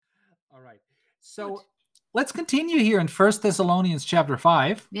All right. So let's continue here in 1 Thessalonians chapter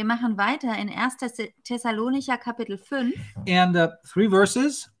 5. Wir machen weiter in 1. Thessalonicher Kapitel 5, And 3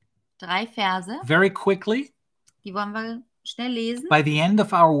 verses, 3 Verse. very quickly. Die wollen wir schnell lesen. By the end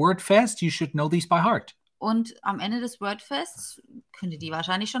of our word fest, you should know these by heart. Und am Ende des Wordfests könnt ihr die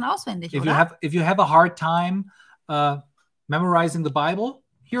wahrscheinlich schon auswendig, If oder? you have a hard time memorizing the Bible,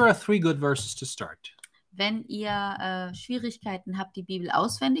 here are 3 good verses to start. Wenn ihr Schwierigkeiten habt, die Bibel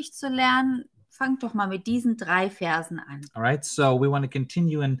auswendig zu lernen, fangt doch mal mit diesen 3 Versen an. All right, so we want to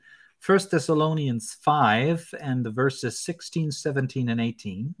continue in 1 Thessalonians 5 and the verses 16, 17, and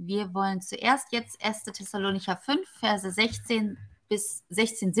 18. Wir wollen zuerst jetzt 1. Thessalonicher 5, Verse 16 bis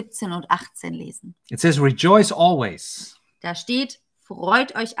 16, 17 und 18 lesen. It says, rejoice always, Da steht,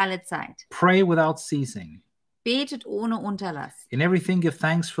 freut euch alle Zeit, pray without ceasing. betet ohne Unterlass In everything give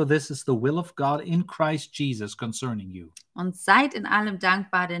thanks, for this is the will of God in Christ Jesus concerning you. und seid in allem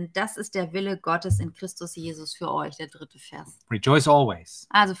dankbar, denn das ist der Wille Gottes in Christus Jesus für euch, der 3. Vers. Rejoice always,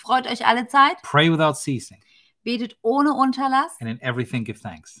 Also freut euch alle Zeit, pray without ceasing, betet ohne Unterlass and in everything give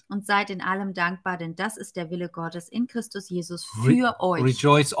thanks. und seid in allem dankbar, denn das ist der Wille Gottes in Christus Jesus für euch.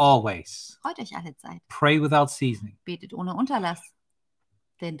 Rejoice always, Freut euch alle Zeit, pray without ceasing, betet ohne Unterlass,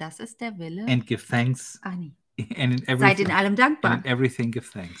 denn das ist der Wille. and give thanks, Ach nee. and in Seid everything, in allem and dankbar. in everything give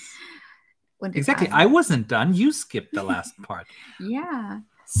thanks. Und in Exactly. allem- I wasn't done. You skipped the last part. Ja,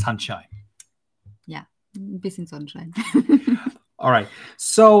 Sunshine. ein bisschen Sonnenschein. All right.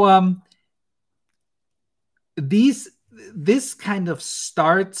 So this kind of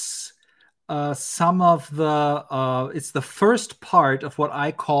starts some of the it's the first part of what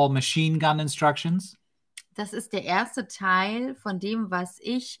I call machine gun instructions. Das ist der erste Teil von dem, was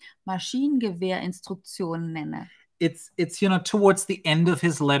ich Maschinengewehrinstruktionen nenne. It's towards the end of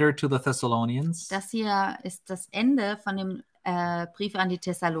his letter to the Thessalonians. Das hier ist das Ende von dem Brief an die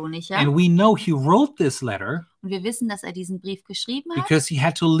Thessalonicher. And we know he wrote this letter Und wir wissen, dass er diesen Brief geschrieben hat, because he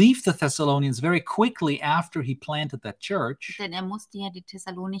had to leave the Thessalonians very quickly after he planted that church. denn er musste ja die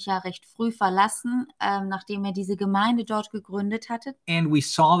Thessalonicher recht früh verlassen, nachdem er diese Gemeinde dort gegründet hatte. And we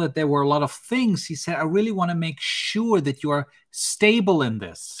saw that there were a lot of things. He said, I really want to make sure that you are stable in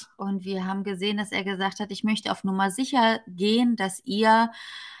this. Und wir haben gesehen, dass er gesagt hat, ich möchte auf Nummer sicher gehen, dass ihr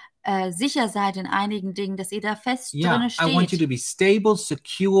sicher seid in einigen Dingen, dass ihr da fest Yeah, drinne I want you to steht. be stable,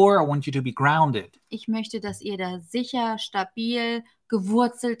 secure. I want you to be grounded. Ich möchte, dass ihr da sicher, stabil,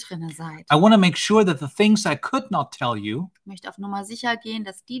 gewurzelt drinne seid. I want to make sure that the things I could not tell you, Ich möchte auf Nummer sicher gehen,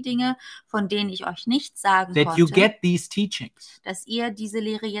 dass die Dinge, von denen ich euch nichts sagen that you konnte, get these teachings. dass ihr diese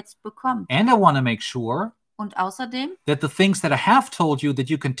Lehre jetzt bekommt. And I want to make sure Und außerdem that the things that I have told you, that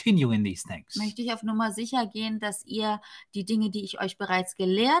you continue in these things. möchte ich auf Nummer sicher gehen, dass ihr die Dinge, die ich euch bereits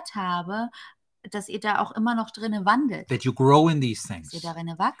gelehrt habe, dass ihr da auch immer noch drinne wandelt, That you grow in these dass things. ihr darin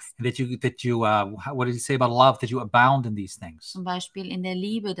wachst. That you what did he say about love? That you abound in these things. Zum Beispiel in der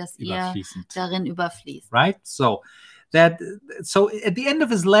Liebe, dass ihr Überfließend. darin überfließt. Right? So at the end of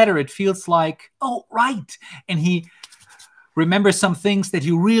his letter, it feels like, oh, right. And he remembers some things that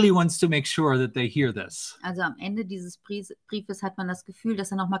he really wants to make sure that they hear this. Also am Ende dieses Briefes hat man das Gefühl,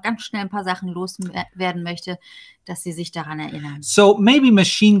 dass er noch mal ganz schnell ein paar Sachen loswerden möchte, dass sie sich daran erinnern. So maybe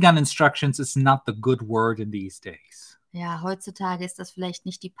machine gun instructions is not the good word in these days. Ja, heutzutage ist das vielleicht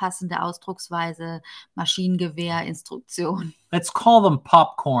nicht die passende Ausdrucksweise, Maschinengewehrinstruktion. Let's call them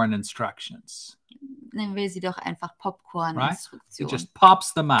popcorn instructions. Nennen wir sie doch einfach He Popcorn-Instruktion. just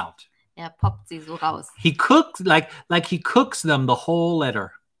pops them out. Er poppt sie so raus. He cooks like he cooks them the whole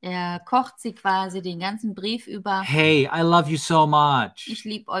letter. Er kocht sie quasi den ganzen Brief über. Hey, I love you so much. Ich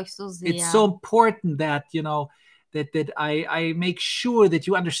liebe euch so sehr. It's so important that, that I make sure that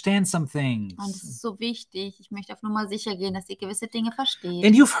you understand some things. Und es ist so wichtig. Ich möchte auf Nummer sicher gehen, dass ihr gewisse Dinge versteht.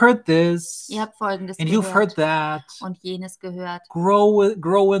 And you've heard this. Ihr habt Folgendes And you've heard gehört that. und jenes gehört.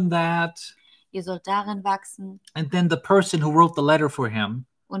 Grow in that. Ihr sollt darin wachsen. And then the person who wrote the letter for him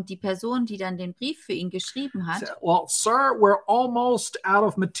Und die Person, die dann den Brief für ihn geschrieben hat, said, well, sir, we're almost out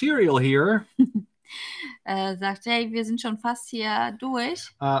of material here. sagt, hey, wir sind schon fast hier durch.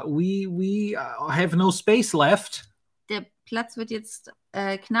 We have no space left. Der Platz wird jetzt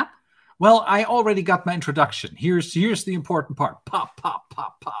knapp. Well, I already got my introduction. Here's the important part. Pop, pop,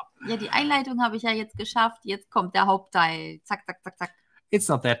 pop, pop. Ja, die Einleitung habe ich ja jetzt geschafft. Jetzt kommt der Hauptteil. Zack, zack, zack, zack. It's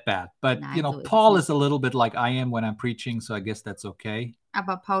not that bad, but Nein, so ist Paul es is a little bit like I am when I'm preaching, so I guess that's okay.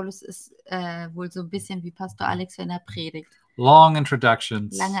 Aber Paulus ist wohl so ein bisschen wie Pastor Alex, wenn er predigt. Long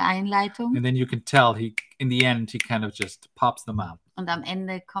introductions, Lange Einleitung and then you can tell in the end he kind of just pops them out. und am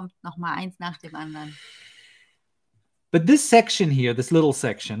Ende kommt noch mal eins nach dem anderen. But this section here, this little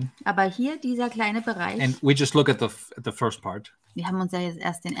section, Aber hier dieser kleine Bereich, and we just look at the first part. Wir haben uns ja jetzt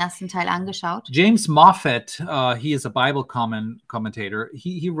erst den ersten Teil angeschaut. James Moffat, he is a Bible commentator.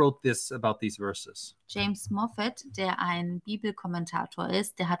 He wrote this about these verses. James Moffat, der ein Bibelkommentator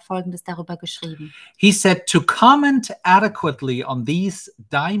ist, der hat Folgendes darüber geschrieben. He said, to comment adequately on these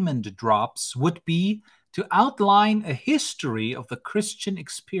diamond drops would be to outline a history of the Christian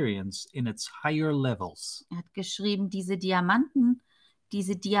experience in its higher levels. Er hat geschrieben, diese diamantenen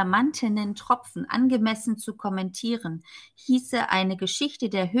Tropfen angemessen zu kommentieren, hieße eine Geschichte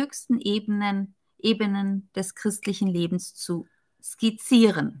der höchsten Ebenen des christlichen Lebens zu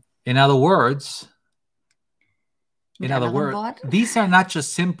skizzieren. In other words, Mit anderen Worten, these are not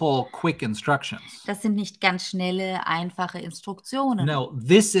just simple, quick instructions. das sind nicht ganz schnelle, einfache Instruktionen. No,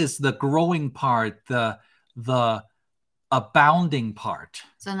 this is the growing part, the abounding part.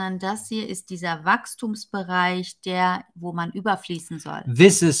 Sondern das hier ist dieser Wachstumsbereich, wo man überfließen soll.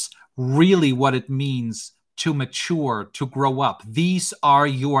 This is really what it means to mature, to grow up. These are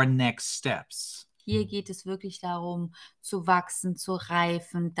your next steps. Hier geht es wirklich darum, zu wachsen, zu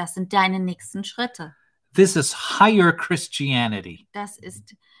reifen. Das sind deine nächsten Schritte. This is higher Christianity. Das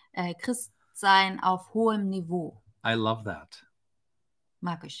ist Christsein auf hohem Niveau. I love that.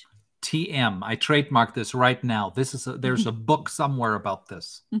 Mag ich. TM. I trademark this right now. There's a book somewhere about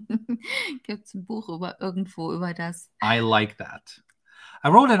this. Gibt es ein Buch irgendwo über das? I like that. I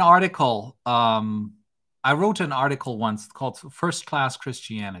wrote an article. Once called First Class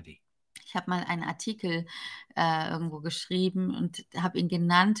Christianity. Ich habe mal einen Artikel irgendwo geschrieben und habe ihn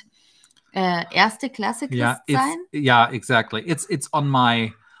genannt erste Klasse Christsein. Yeah, exactly. It's on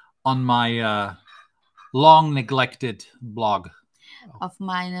my long neglected blog. Auf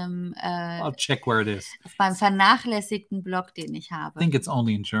meinem I'll check where it is. Auf meinem vernachlässigten Blog, den ich habe. I think it's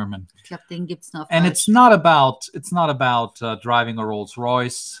only in German. Ich glaube, den gibt es nur auf And Deutsch. it's not about driving a Rolls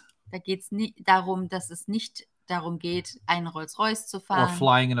Royce. Da geht es nicht darum, dass es nicht darum geht, einen Rolls Royce zu fahren. Or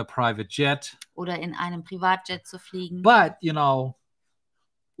flying in a private jet. Oder in einem Privatjet zu fliegen. But,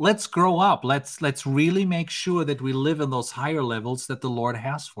 let's grow up. Let's really make sure that we live in those higher levels that the Lord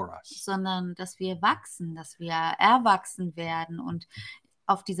has for us. Sondern, dass wir wachsen, dass wir erwachsen werden und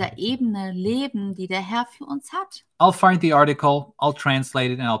auf dieser Ebene leben, die der Herr für uns hat. I'll find the article, I'll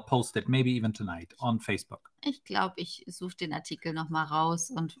translate it, and I'll post it, maybe even tonight on Facebook. Ich glaube, ich suche den Artikel nochmal raus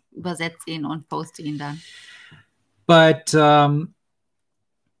und übersetze ihn und poste ihn dann. But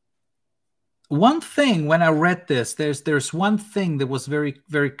one thing, when I read this, there's one thing that was very,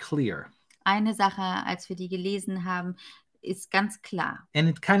 very clear. Eine Sache, als wir die gelesen haben, ist ganz klar. And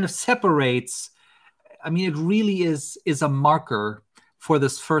it kind of separates, it really is a marker for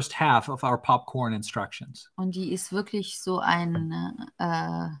this first half of our popcorn instructions. Und die ist wirklich so ein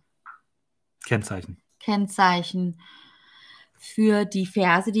Kennzeichen für die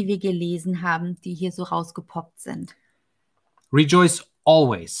Verse, die wir gelesen haben, die hier so rausgepoppt sind. Rejoice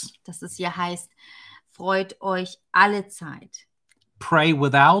always. Dass es hier heißt, freut euch alle Zeit. Pray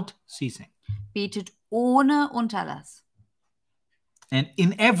without ceasing. Betet ohne Unterlass. And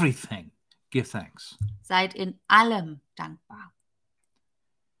in everything, give thanks. Seid in allem dankbar.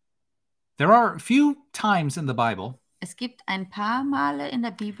 There are a few times in the Bible. Es gibt ein paar Male in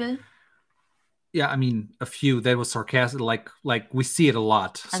der Bibel. Yeah, a few. That was sarcastic. Like we see it a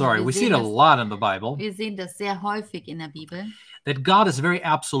lot. Sorry, we see it a lot in the Bible. Wir sehen das sehr häufig in der Bibel. That God is very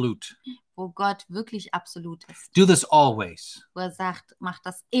absolute. Wo Gott wirklich absolut ist. Do this always. Wo er sagt, mach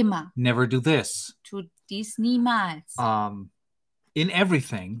das immer. Never do this. Tu dies niemals. In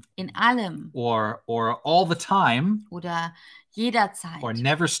everything. In allem. Or all the time. Oder jederzeit. Or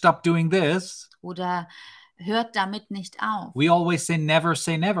never stop doing this. Oder hört damit nicht auf. We always say never.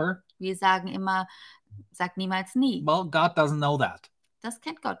 Wir sagen immer, sag niemals nie. Well, God doesn't know that. Das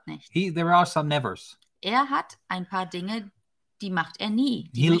kennt Gott nicht. There are some nevers. Er hat ein paar Dinge, die macht er nie.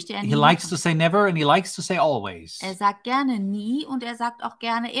 Die möchte er nie he likes machen. to say never and he likes to say always. Er sagt gerne nie und er sagt auch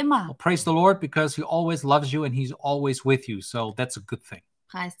gerne immer. Well, praise the Lord, because he always loves you and he's always with you. So that's a good thing.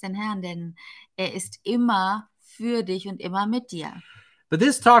 Preis den Herrn, denn er ist immer für dich und immer mit dir. But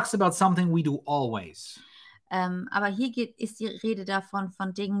this talks about something we do always. Aber hier ist die Rede davon,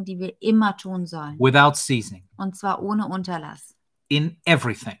 von Dingen, die wir immer tun sollen. Without ceasing. Und zwar ohne Unterlass. In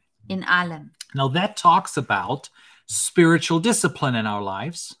everything. In allem. Now that talks about spiritual discipline in our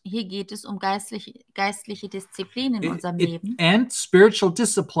lives. Hier geht es um geistliche Disziplin in unserem Leben. And spiritual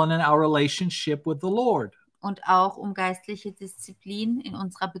discipline in our relationship with the Lord. Und auch um geistliche Disziplin in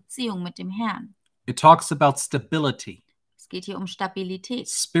unserer Beziehung mit dem Herrn. It talks about stability. Es geht hier um Stabilität.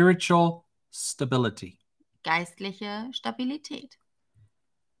 Spiritual stability. Geistliche Stabilität.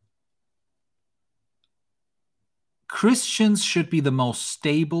 Christians should be the most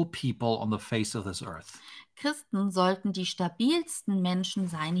stable people on the face of this earth. Christen sollten die stabilsten Menschen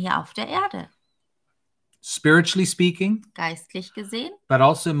sein hier auf der Erde, spiritually speaking, geistlich gesehen, but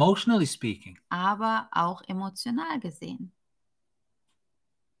also emotionally speaking. aber auch emotional gesehen.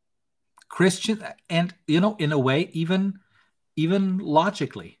 Christian, and in a way, even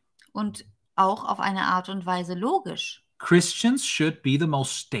logically, Und auch auf eine Art und Weise logisch. Christians should be the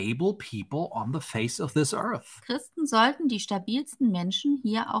most stable people on the face of this earth. Christen sollten die stabilsten Menschen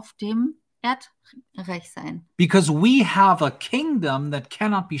hier auf dem Erdreich sein. Because we have a kingdom that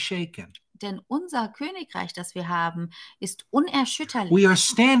cannot be shaken. Denn unser Königreich, das wir haben, ist unerschütterlich. We are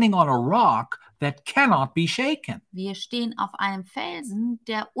standing on a rock that cannot be shaken. Wir stehen auf einem Felsen,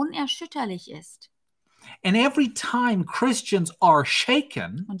 der unerschütterlich ist. And every time Christians are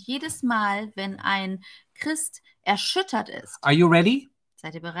shaken, Und jedes Mal, wenn ein Christ erschüttert ist, are you ready?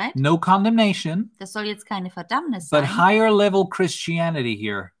 seid ihr bereit? No condemnation, Das soll jetzt keine Verdammnis but sein, higher level Christianity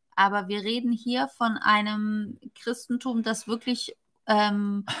here. aber wir reden hier von einem Christentum, das wirklich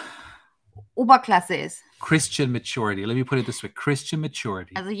Oberklasse ist. Christian maturity. Let me put it this way. Christian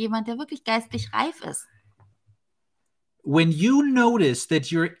maturity. Also jemand, der wirklich geistlich reif ist. When you notice that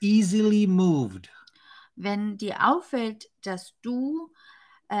you're easily moved, Wenn dir auffällt, dass du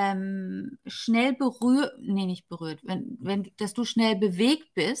schnell dass du schnell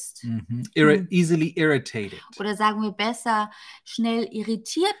bewegt bist, easily irritated, oder sagen wir besser, schnell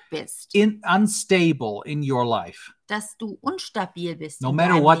irritiert bist, unstable in your life, dass du unstabil bist, no in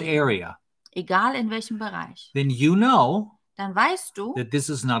matter deinem what Leben, area, egal in welchem Bereich, then you know dann weißt du, that this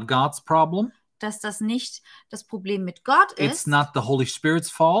is not God's problem. dass das nicht das Problem mit Gott It's ist. not the Holy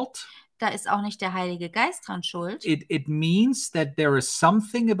Spirit's fault. Da ist auch nicht der Heilige Geist dran schuld. It means that there is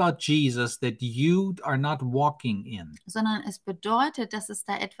something about Jesus that you are not walking in. Sondern es bedeutet, dass es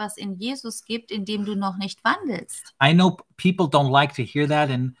da etwas in Jesus gibt, in dem du noch nicht wandelst. I know people don't like to hear that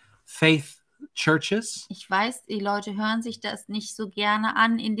in faith churches. Ich weiß, die Leute hören sich das nicht so gerne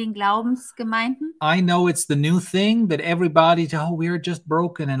an in den Glaubensgemeinden. I know it's the new thing that everybody, we're just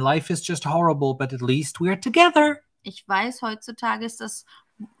broken and life is just horrible, but at least we're together. Ich weiß, heutzutage ist das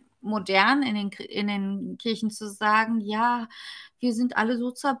modern in den Kirchen zu sagen, ja, wir sind alle so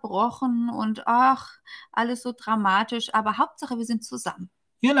zerbrochen und ach, alles so dramatisch, aber Hauptsache, wir sind zusammen.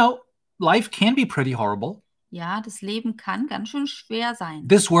 You know, life can be pretty horrible. Ja, das Leben kann ganz schön schwer sein.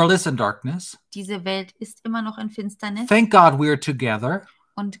 This world is in darkness. Diese Welt ist immer noch in Finsternis. Thank God we're together.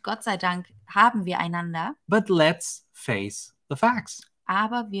 Und Gott sei Dank haben wir einander. But let's face the facts.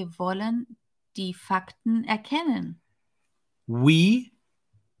 Aber wir wollen die Fakten erkennen. We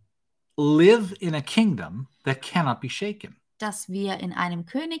live in a kingdom that cannot be shaken. Dass wir in einem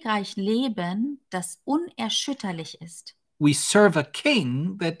Königreich leben, das unerschütterlich ist. We serve a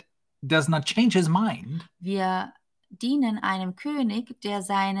king that does not change his mind. Wir dienen einem König, der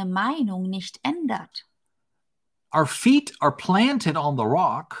seine Meinung nicht ändert. Our feet are planted on the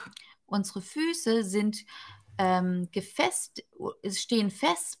rock. Unsere Füße sind stehen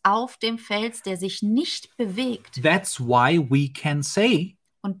fest auf dem Fels, der sich nicht bewegt. That's why we can say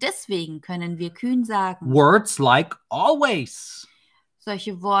Und deswegen können wir kühn sagen, words like always,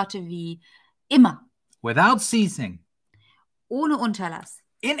 solche Worte wie immer, without ceasing, ohne Unterlass,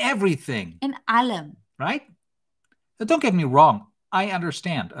 in everything, in allem. right? Now, don't get me wrong. I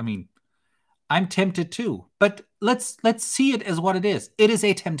understand. I mean, I'm tempted too, but let's see it as what it is. It is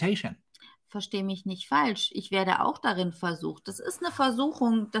a temptation. Versteh mich nicht falsch. Ich werde auch darin versucht. Das ist eine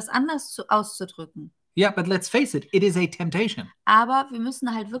Versuchung, das anders auszudrücken. Yeah, but let's face it, it is a temptation. Aber wir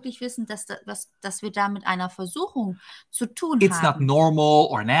müssen halt wirklich wissen, dass wir da mit einer Versuchung zu tun It's not haben. normal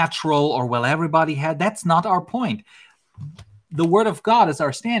or natural or well everybody had. That's not our point. The word of God is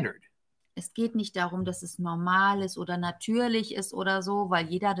our standard. Es geht nicht darum, dass es normal ist oder natürlich ist oder so, weil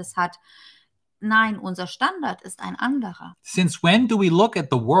jeder das hat. Nein, unser Standard ist ein anderer. Since when do we look at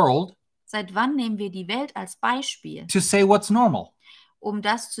the world Seit wann nehmen wir die Welt als Beispiel, to say what's normal? um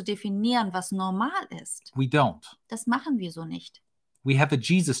das zu definieren, was normal ist? We don't. Das machen wir so nicht. We have a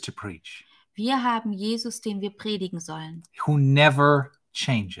Jesus to preach Wir haben Jesus, den wir predigen sollen. who never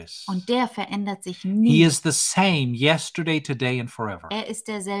changes. Und der verändert sich He nie. is the same yesterday, today, and forever. Er ist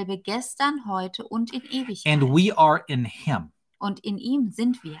derselbe gestern, heute und in Ewigkeit. And we are in him, Und in ihm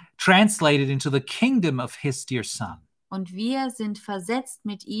sind wir. translated into the kingdom of his dear son. Und wir sind versetzt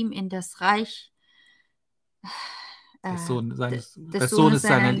mit ihm in das Reich Des Sohnes seines- des des Sohnes Sohnes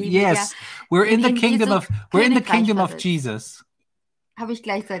seiner seiner- Liebe. Yes, we're in the In kingdom Jesu of we're in the Königreich kingdom of versetzt. Jesus, Habe ich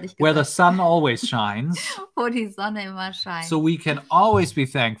gleichzeitig where the gesagt, sun always shines, wo die Sonne immer scheint. so we can always be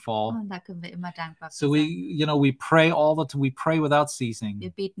thankful. Und da können wir immer dankbar So für we, sein. we pray we pray without ceasing,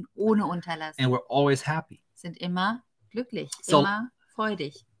 Wir beten ohne Unterlass, and we're always happy. sind immer glücklich, So- immer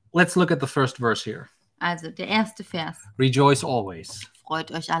freudig. Let's look at the first verse here. Also der erste Vers. Rejoice always.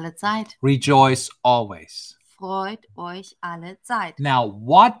 Freut euch alle Zeit. Rejoice always. Freut euch alle Zeit. Now,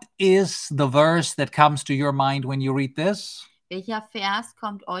 what is the verse that comes to your mind when you read this? Welcher Vers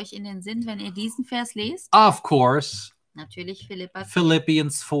kommt euch in den Sinn, wenn ihr diesen Vers lest? Of course, Natürlich Philippa 4,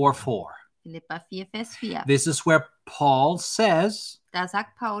 Philippians 4:4. Philippa 4, Vers 4. This is where Paul says, Da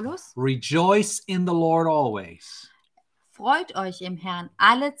sagt Paulus, rejoice in the Lord always. freut euch im Herrn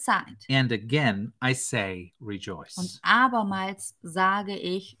alle Zeit. And again, I say Und rejoice. abermals sage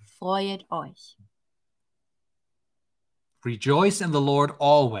ich, freuet euch. Rejoice in the Lord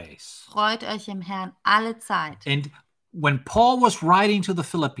always. Freut euch im Herrn alle Zeit. And when Paul was writing to the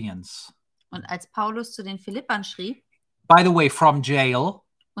Philippians, Und als Paulus zu den Philippern schrieb, by the way, from jail,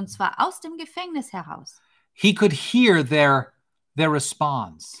 und zwar aus dem Gefängnis heraus, he could hear their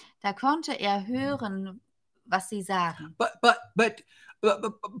response. da konnte er hören, was sie sagen. But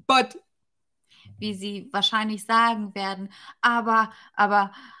Wie sie wahrscheinlich sagen werden, aber,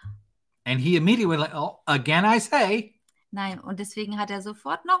 and he immediately went like, oh, again I say, nein. Und deswegen hat er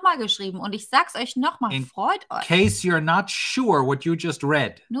sofort nochmal geschrieben. Und ich sag's euch nochmal, In freut euch. case you're not sure what you just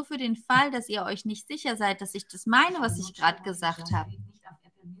read. Nur für den Fall, dass ihr euch nicht sicher seid, dass ich das meine, was ich gerade gesagt habe. Nicht auf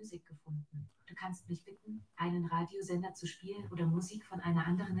Apple Music gefunden. Du kannst mich bitten, einen Radiosender zu spielen oder Musik von einer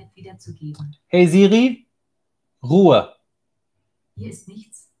anderen App wiederzugeben. Hey Siri, Ruhe. Hier ist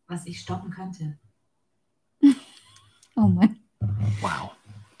nichts, was ich stoppen könnte. Oh Mann. Wow.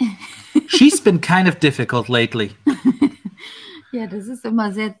 She's been kind of difficult lately. Ja, das ist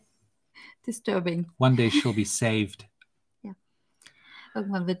immer sehr disturbing. One day she'll be saved.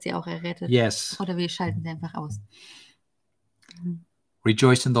 Irgendwann wird sie auch errettet. Yes. Oder wir schalten sie einfach aus.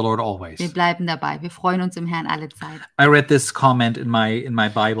 Rejoice in the Lord Wir always. bleiben dabei. Wir freuen uns im Herrn alle Zeit. I read this comment in my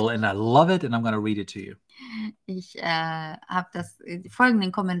Bible and I love it and I'm going to read it to you. Ich habe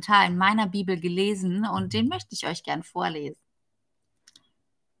folgenden Kommentar in meiner Bibel gelesen und den möchte ich euch gern vorlesen.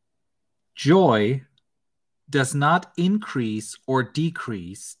 Joy does not increase or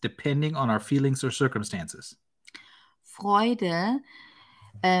decrease depending on our feelings or circumstances. Freude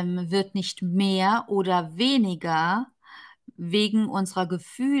wird nicht mehr oder weniger wegen unserer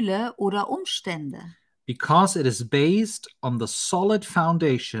Gefühle oder Umstände, Because it is based on the solid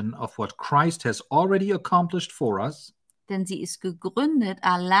foundation of what Christ has already accomplished for us, denn sie ist gegründet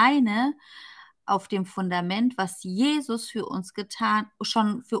alleine auf dem Fundament, was Jesus für uns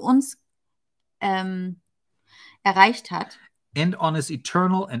schon für uns erreicht hat and on his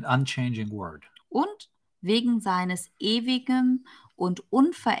eternal and unchanging word. und wegen seines ewigen und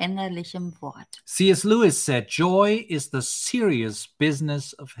unveränderlichem Wort. C.S. Lewis said, joy is the serious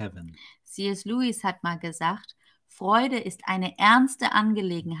business of heaven. C.S. Lewis hat mal gesagt, Freude ist eine ernste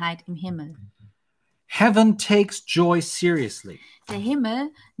Angelegenheit im Himmel. Heaven takes joy seriously. Der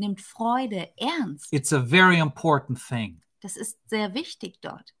Himmel nimmt Freude ernst. It's a very important thing Das ist sehr wichtig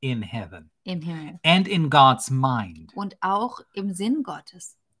dort in heaven im Himmel and in God's mind. und auch im Sinn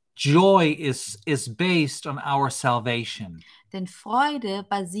Gottes. Joy is based on our salvation, Denn Freude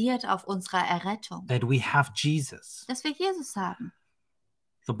basiert auf unserer Errettung, that we have Jesus. dass wir Jesus haben.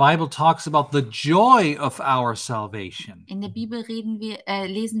 The Bible talks about the joy of our salvation, In der Bibel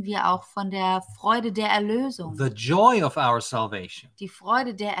lesen wir auch von der Freude der Erlösung. the joy of our salvation. Die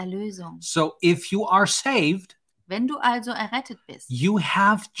Freude der Erlösung. So if you are saved, Wenn du also errettet bist, you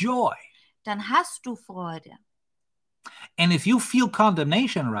have joy. dann hast du Freude. And if you feel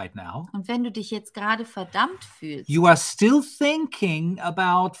condemnation right now, Und wenn du dich jetzt gerade verdammt fühlst, you are still thinking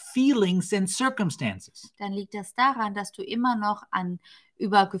about feelings and circumstances. dann liegt das daran, dass du immer noch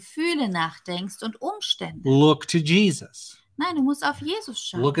über Gefühle nachdenkst und Umstände. Look to Jesus. Nein, du musst auf Jesus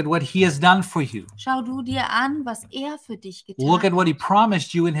schauen. Look at what he has done for you. Schau du dir an, was er für dich getan Look at what he hat,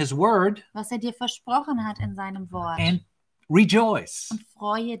 promised you in his word was er dir versprochen hat in seinem Wort. and rejoice. Und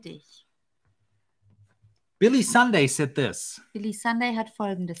freue dich. Billy Sunday said this, Billy Sunday hat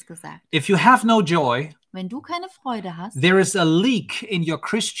Folgendes gesagt. if you have no joy, Wenn du keine Freude hast, there is a leak in your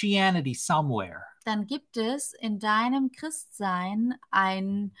Christianity somewhere. dann gibt es in deinem Christsein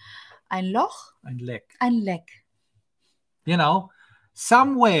ein Loch, Ein Leck. ein Leck. You know,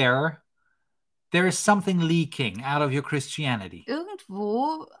 somewhere there is something leaking out of your Christianity.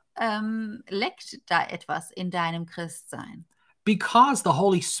 Irgendwo leckt da etwas in deinem Christsein. Because the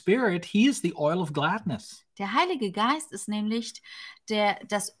Holy Spirit, he is the oil of gladness. Der Heilige Geist ist nämlich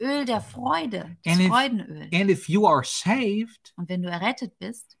das Öl der Freude, das And if- Freudenöl. And if you are saved, Und wenn du errettet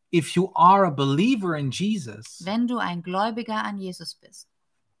bist, if you are a believer in Jesus, wenn du ein Gläubiger an Jesus bist,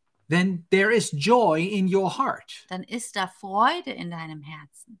 then there is joy in your heart. dann ist da Freude in deinem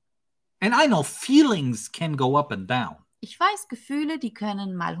Herzen. And I know feelings can go up and down. Ich weiß, Gefühle, die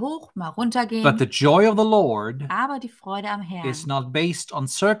können mal hoch, mal runter But the gehen, joy of the Lord aber die Freude am is Herrn not based on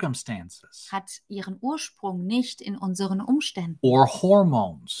circumstances hat ihren Ursprung nicht in unseren Umständen or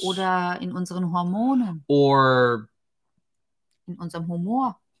hormones oder in unseren Hormonen, or, in unserem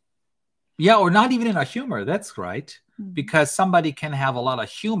Humor. yeah, or not even in our humor. That's right. Mhm. Because somebody can have a lot of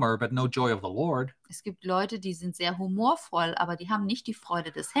humor, but no joy of the Lord. Es gibt Leute, die sind sehr humorvoll, aber die haben nicht die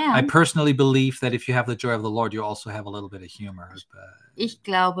Freude des I Herrn. personally believe that if you have the joy of the Lord, you also have a little bit of humor. But Ich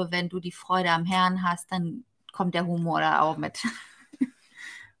glaube, wenn du die Freude am Herrn hast, dann kommt der Humor da auch mit.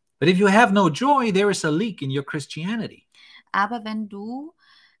 if you have no joy, there is a leak in your Christianity. Aber wenn du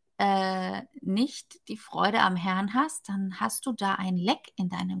nicht die Freude am Herrn hast, dann hast du da ein Leck in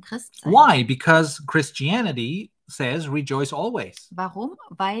deinem Christsein. Why? Because Christianity says rejoice always. Warum?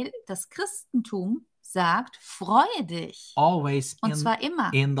 Weil das Christentum sagt, freue dich. Always Und zwar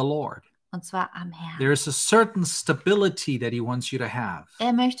immer. in the Lord. Und zwar am Herrn. There is a certain stability that he wants you to have.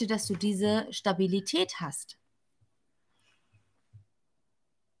 Er möchte, dass du diese Stabilität hast.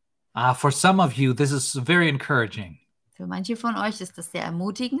 For some of you, this is very encouraging. Für manche von euch ist das sehr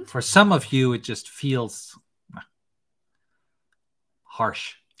ermutigend. For some of you, it just feels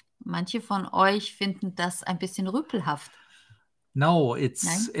harsh. Manche von euch finden das ein bisschen rüpelhaft. No, Nein.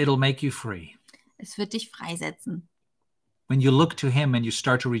 it'll make you free. Es wird dich freisetzen, When you look to him and you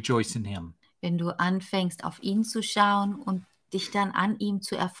start to rejoice in him. wenn du anfängst, auf ihn zu schauen und dich dann an ihm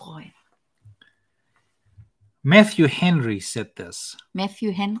zu erfreuen. Matthew Henry said this.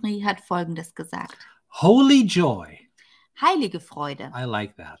 Matthew Henry hat Folgendes gesagt. Holy joy. Heilige Freude. I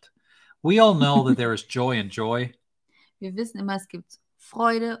like that. We all know that there is joy and joy. Wir wissen immer, es gibt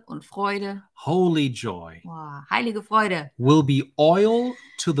Freude und Freude. Holy joy Wow, heilige Freude will be oil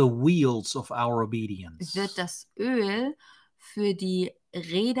to the wheels of our obedience. wird das Öl für die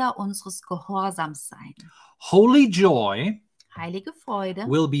Räder unseres Gehorsams sein. Holy joy Heilige Freude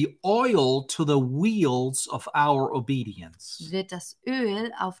will be oil to the wheels of our obedience. wird das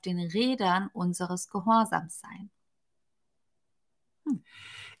Öl auf den Rädern unseres Gehorsams sein.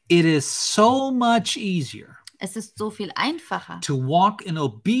 It is so much easier Es ist so viel einfacher, to walk in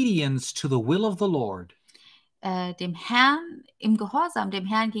obedience to the will of the Lord dem Herrn, im Gehorsam dem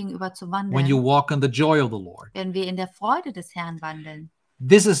Herrn gegenüber zu when you wandeln, walk in the joy of the Lord. wenn wir in der Freude des Herrn wandeln.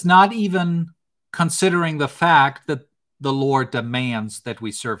 This is not even considering the fact that the Lord demands that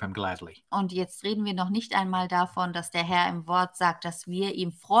we serve him gladly. Und jetzt reden wir noch nicht einmal davon, dass der Herr im Wort sagt, dass wir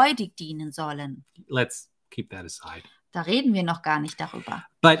ihm freudig dienen sollen. Let's keep that aside. Da reden wir noch gar nicht darüber,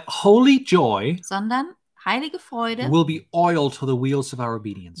 But holy joy sondern heilige Freude will be oil to the wheels of our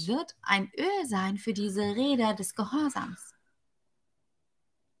obedience. wird ein Öl sein für diese Räder des Gehorsams.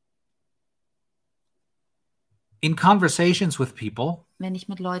 In conversations with people, Wenn ich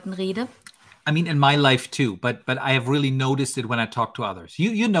mit Leuten rede, I mean, in my life too, but I have really noticed it when I talk to others.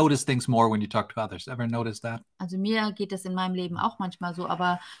 You notice things more when you talk to others. Ever notice that? also mir geht das in meinem Leben auch manchmal so,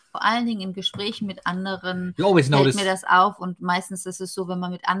 aber vor allen Dingen in Gesprächen mit anderen You always fällt notice. mir das auf und meistens ist es so, wenn man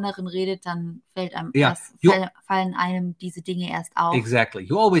mit anderen redet, dann fällt einem Ja, erst, jo. fallen einem diese Dinge erst auf. Exactly.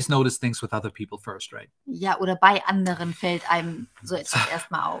 You always notice things with other people first, right? Ja, oder bei anderen fällt einem so etwas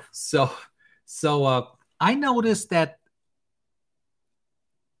erstmal auf. So I noticed that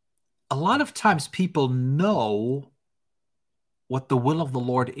a lot of times people know what the will of the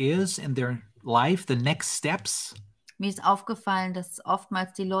Lord is in their life, the next steps. Mir ist aufgefallen, dass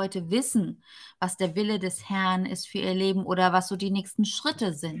oftmals die Leute wissen, was der Wille des Herrn ist für ihr Leben oder was so die nächsten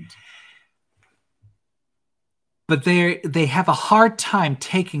Schritte sind. But they have a hard time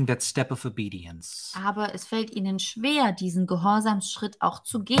taking that step of obedience. Aber es fällt ihnen schwer, diesen Gehorsamsschritt auch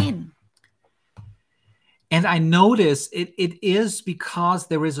zu gehen. And I notice it is because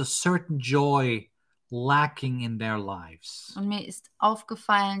there is a certain joy lacking in their lives. Und mir ist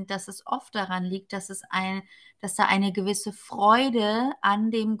aufgefallen, dass es oft daran liegt, dass da eine gewisse Freude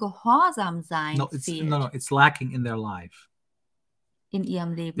an dem Gehorsamsein fehlt No, it's lacking in their life. in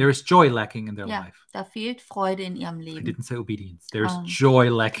ihrem Leben. There is joy lacking in their Ja, life. da fehlt Freude in ihrem I Leben. didn't say obedience. There is Oh. joy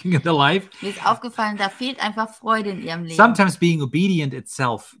lacking in their life. Mir ist aufgefallen, da fehlt einfach Freude in ihrem Leben. Sometimes being obedient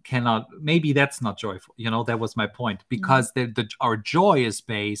itself cannot, maybe that's not joyful. You know, that was my point. Because our joy is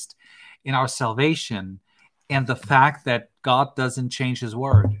based in our salvation and the fact that God doesn't change his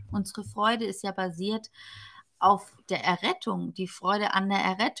word. Unsere Freude ist ja basiert auf der Errettung, die Freude an der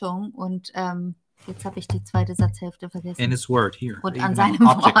Errettung. Und jetzt habe ich die zweite Satzhälfte vergessen. In his word here. Und even an an seinem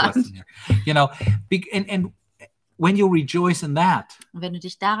object Wort. lesson here. You know, and when you rejoice in that Und wenn du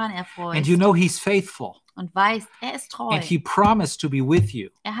dich daran erfreust and you know he's faithful, und weißt, er ist treu. and he promised to be with you,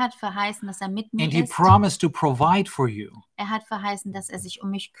 Er hat verheißen, dass er mit mir and he ist. promised to provide for you, Er hat verheißen, dass er sich um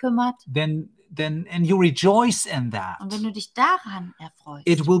mich kümmert. then and you rejoice in that, Und wenn du dich daran erfreust,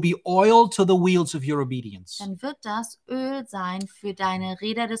 it will be oil to the wheels of your obedience. dann wird das Öl sein für deine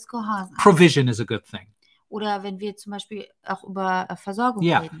Räder des Gehorsams. Provision is a good thing. Oder wenn wir zum Beispiel auch über Versorgung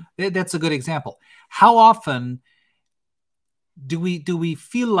Yeah, reden. that's a good example. How often do we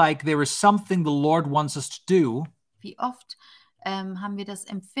feel like there is something the Lord wants us to do, Wie oft haben wir das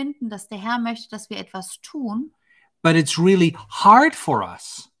Empfinden, dass der Herr möchte, dass wir etwas tun. but it's really hard for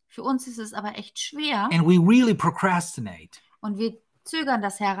us, Für uns ist es aber echt schwer and we really procrastinate? und wir zögern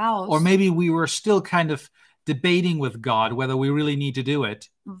das heraus. Or maybe we were still kind of debating with God whether we really need to do it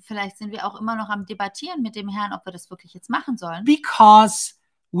Vielleicht sind wir auch immer noch am Debattieren mit dem Herrn, ob wir das wirklich jetzt machen sollen. because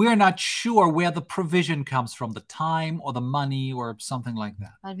we're not sure where the provision comes from, the time or the money or something like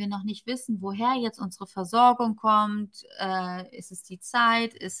that. Weil wir noch nicht wissen, woher jetzt unsere Versorgung kommt. Ist es die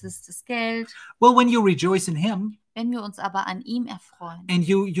Zeit? Ist es das Geld? Well, when you rejoice in Him Wenn wir uns aber an ihm erfreuen and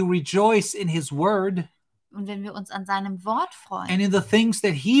you rejoice in His Word und wenn wir uns an seinem Wort and freuen, in the things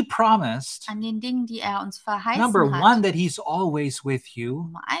that He promised, an den Dingen, die er uns verheißen number one, hat. that He's always with you.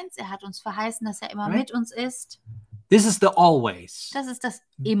 Nummer 1, er hat uns verheißen, dass er immer Right. mit uns ist. This is the always. Das ist das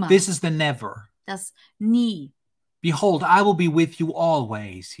immer, This is the never. das nie. Behold, I will be with you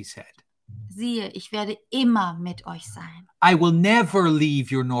always, He said. Siehe, ich werde immer mit euch sein. I will never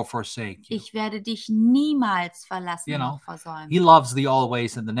leave you nor forsake you. Ich werde dich niemals verlassen You know, noch versäumen. He loves the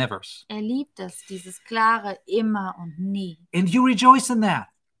always and the nevers. Er liebt es, dieses klare immer und nie. And you rejoice in that.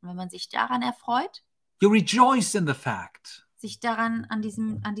 Und wenn man sich daran erfreut, You rejoice in the fact sich daran an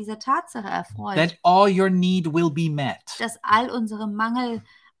dieser Tatsache erfreut, that all your need will be met dass all unsere Mangel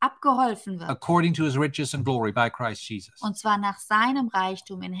abgeholfen wird. according to His riches and glory by Christ Jesus. Und zwar nach seinem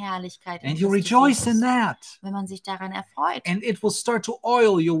Reichtum in Herrlichkeit. in And you Christus rejoice in Jesus. that. Wenn man sich daran erfreut, And it will start to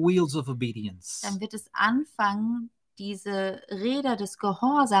oil your wheels of obedience. dann wird es anfangen, diese Räder des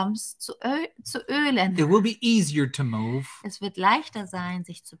Gehorsams zu ölen. It will be easier to move. Es wird leichter sein,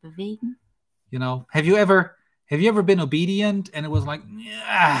 sich zu bewegen. You know, have you ever been obedient and it was like,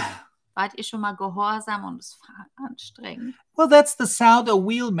 "Ah." Wart ihr schon mal gehorsam und es war anstrengend? Well, that's the sound a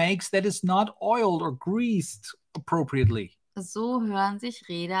wheel makes that is not oiled or greased appropriately, So hören sich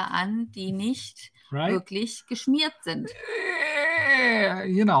Räder an, die nicht right? wirklich geschmiert sind.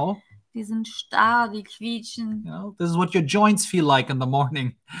 You know, Die sind starr, die quietschen. this is what your joints feel like in the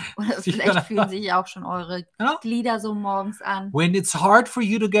morning. Oder vielleicht fühlen sich auch schon eure Ja. Glieder so morgens an. When it's hard for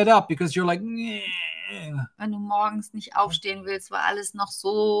you to get up because you're like, Wenn du morgens nicht aufstehen willst, weil alles noch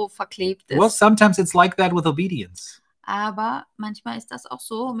so verklebt ist. well, sometimes it's like that with obedience. Aber manchmal ist das auch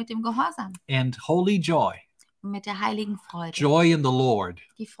so mit dem Gehorsam And holy joy, und mit der heiligen Freude. joy in the Lord,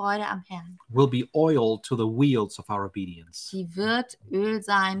 Die Freude am Herrn. will be oil to the wheels of our obedience. Die wird Öl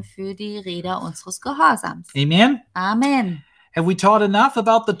sein für die Räder unseres Gehorsams. Amen? Amen. Have we taught enough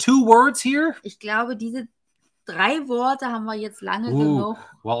about the two words here? Ich glaube, diese 3 Worte haben wir jetzt lange Ooh, genug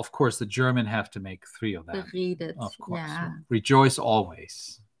well, of course, the German have to make 3 of that. beredet. Of course. Ja, Rejoice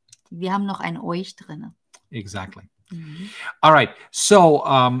always. wir haben noch ein Euch drin. Exactly. All right. So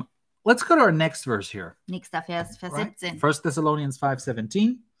let's go to our next verse here. Nächster Vers, Vers Right? 17. 1 Thessalonians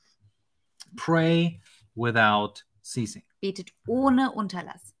 5:17. Pray without ceasing. Betet ohne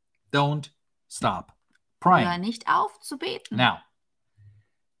Unterlass. Don't stop Hör praying. nicht auf zu beten. Now,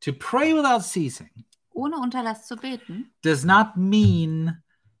 to pray without ceasing Ohne Unterlass zu beten does not mean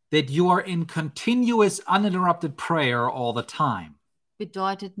that you are in continuous, uninterrupted prayer all the time.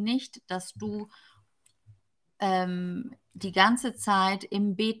 bedeutet nicht, dass du die ganze Zeit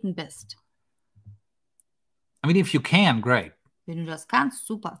im Beten bist. I mean, if you can, great. Wenn du das kannst,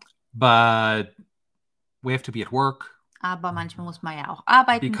 super. But we have to be at work, Aber manchmal muss man ja auch be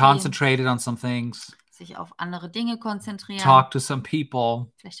arbeiten gehen, concentrated on some things, sich auf andere Dinge konzentrieren, talk to some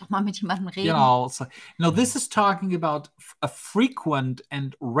people. vielleicht auch mal mit jemandem reden. You know, so, this is talking about a frequent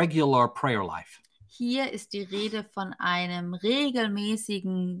and regular prayer life. Hier ist die Rede von einem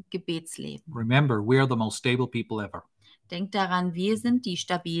regelmäßigen Gebetsleben. Remember, we're the most stable people ever. Denkt daran, wir sind die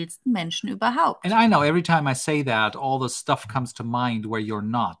stabilsten Menschen überhaupt. And I know every time I say that, all the stuff comes to mind where you're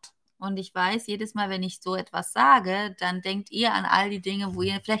not. Und ich weiß, jedes Mal, wenn ich so etwas sage, dann denkt ihr an all die Dinge, wo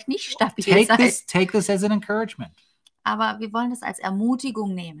ihr vielleicht nicht stabil seid. Take this as an encouragement. Aber wir wollen das als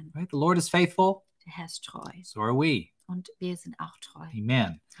Ermutigung nehmen. Right? The Lord is faithful, Der Herr ist treu. so are we. Und wir sind auch treu.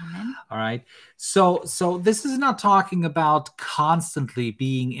 Amen. Amen. All right. So this is not talking about constantly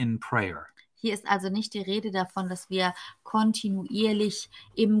being in prayer. Hier ist also nicht die Rede davon, dass wir kontinuierlich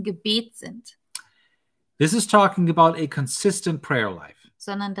im Gebet sind, This is talking about a consistent prayer life.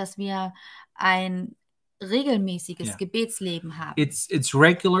 sondern dass wir ein regelmäßiges Ja. Gebetsleben haben. It's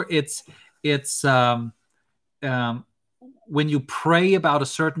regular. It's when you pray about a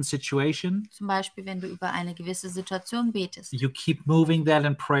certain situation, Zum Beispiel, wenn du über eine gewisse Situation betest, you keep moving that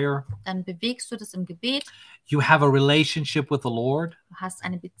in prayer. dann bewegst du das im Gebet. You have a relationship with the Lord Du hast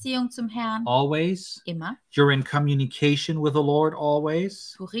eine Beziehung zum Herrn, always. immer. You're in communication with the Lord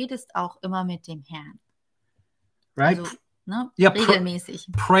always, Du redest auch immer mit dem Herrn. right? Also, ne, Ja, regelmäßig.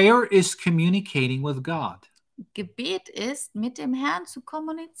 Prayer is communicating with God, Gebet ist, mit dem Herrn zu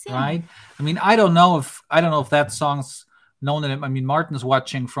kommunizieren. right? I mean, I don't know if that song's known. I mean, Martin's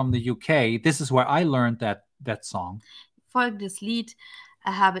watching from the UK. This is where I learned that song. Folgendes Lied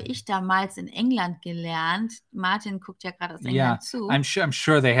habe ich damals in England gelernt. Martin guckt ja gerade aus Yeah, England zu. I'm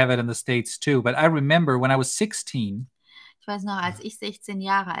sure they have it in the States too. But I remember when I was 16, Ich weiß noch, als ich 16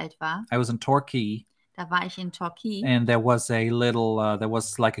 Jahre alt war, I was in Torquay, da war ich in Torquay and there was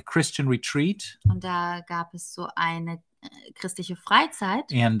like a Christian retreat, und da gab es so eine christliche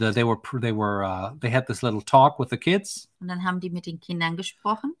Freizeit and they had this little talk with the kids, und dann haben die mit den Kindern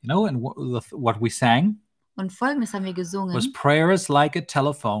gesprochen and what we sang und Folgendes haben wir was gesungen prayer is like a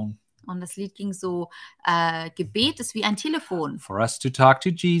telephone und das Lied ging so, Gebet ist wie ein Telefon, for us to talk to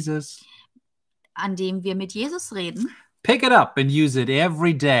Jesus. an dem wir mit Jesus reden. Pick it up and use it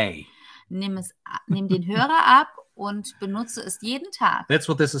every day. Nimm den Hörer ab und benutze es jeden Tag. That's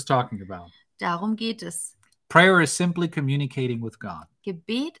what this is talking about. Darum geht es. Prayer is simply communicating with God.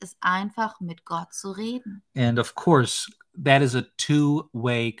 Gebet ist einfach mit Gott zu reden. And of course, that is a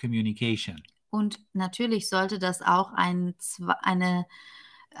two-way communication. Und natürlich sollte das auch ein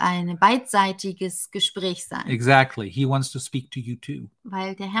beidseitiges Gespräch sein, Exactly. He wants to speak to you too.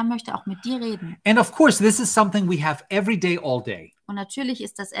 weil der Herr möchte auch mit dir reden. And of course, this is something we have every day, all day. Und natürlich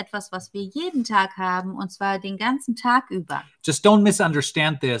ist das etwas, was wir jeden Tag haben, und zwar den ganzen Tag über. Just don't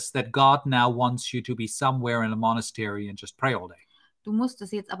misunderstand this, that God now wants you to be somewhere in a monastery and just pray all day. Du musst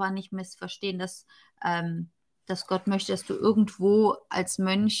es jetzt aber nicht missverstehen, dass Gott möchte, dass du irgendwo als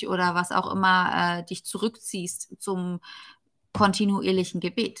Mönch oder was auch immer dich zurückziehst zum kontinuierlichen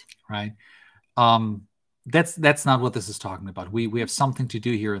Gebet. Right? That's not what this is talking about. We have something to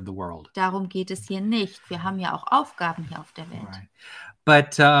do here in the world. Darum geht es hier nicht. Wir haben ja auch Aufgaben hier auf der Welt. Right.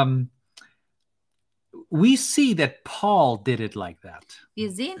 But we see that Paul did it like that.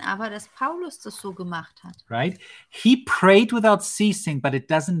 Wir sehen aber, dass Paulus das so gemacht hat. Right? He prayed without ceasing, but it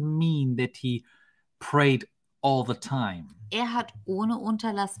doesn't mean that he prayed all the time. Er hat ohne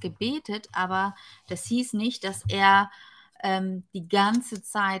Unterlass gebetet, aber das hieß nicht, dass er die ganze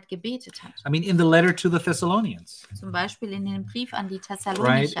Zeit gebetet hat. I mean, in the letter to the Thessalonians, Zum Beispiel in den Brief an die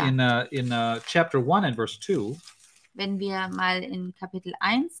right? Thessalonicher. In chapter 1 and verse 2, Wenn wir mal in Kapitel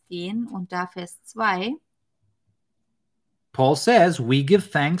 1 gehen und da Vers 2, Paul says, "We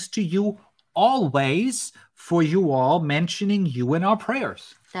give thanks to you always for you all, mentioning you in our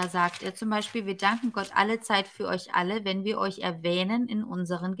prayers." da sagt er zum Beispiel, wir danken Gott alle Zeit für euch alle, wenn wir euch erwähnen in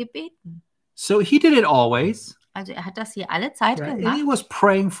unseren Gebeten. So he did it always, Also er hat das hier alle Zeit right? And he gemacht. was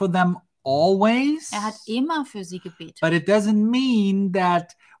praying for them always. Er hat immer für sie gebetet. But it doesn't mean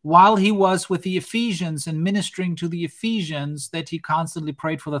that while he was with the Ephesians and ministering to the Ephesians, that he constantly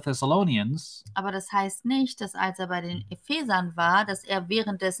prayed for the Thessalonians. Aber das heißt nicht, dass als er bei den Ephesern war, dass er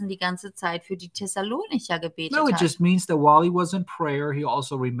währenddessen die ganze Zeit für die Thessalonicher gebetet No, it hat. just means that while he was in prayer, he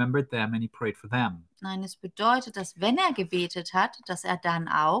also remembered them and he prayed for them. Nein, es bedeutet, dass wenn er gebetet hat, dass er dann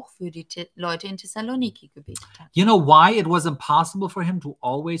auch für die Leute in Thessaloniki gebetet hat. You know why it was impossible for him to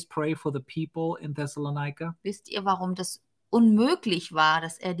always pray for the people in Thessalonica? Wisst ihr, warum das unmöglich war,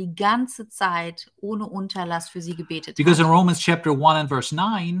 dass er die ganze Zeit ohne Unterlass für sie gebetet Because in hat? Romans chapter 1 and verse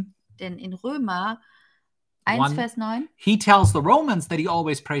 9, Denn in Römer 1, One- Vers 9, he tells the Romans that he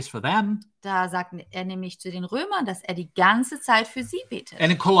always prays for them. da sagt er nämlich zu den Römern, dass er die ganze Zeit für sie betet.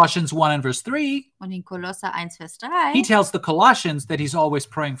 And in Colossians 1 and verse 3, Und in Kolosser 1, Vers he 3, tells the Colossians that he's always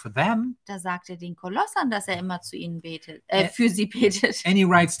praying for them. da sagt er den Kolossern, dass er immer zu ihnen betet, Ä- für sie betet. And he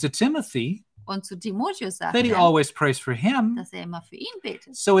writes to Timothy Und zu Timotheus sagt that he er, always prays for him. dass er immer für ihn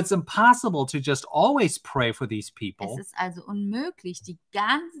betet. So it's impossible to just always pray for these Es people, ist also unmöglich, die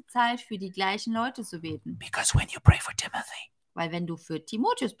ganze Zeit für die gleichen Leute zu beten. because when you pray for Timothy, Weil wenn du für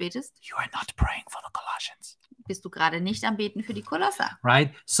Timotheus betest, you are not praying for the Colossians, bist du gerade nicht am Beten für die Kolosser.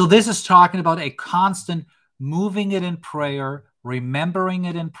 right? So this is talking about a constant moving it in prayer, remembering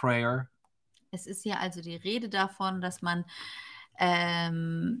it in prayer, Es ist hier also die Rede davon, dass man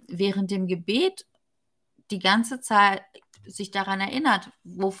während dem Gebet die ganze Zeit sich daran erinnert,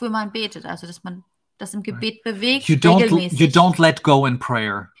 wofür man betet. Also dass man das im Gebet bewegt, you regelmäßig. don't let go in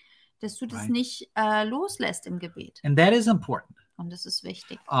prayer, Dass du das Right. nicht loslässt im Gebet. and that is important. Und das ist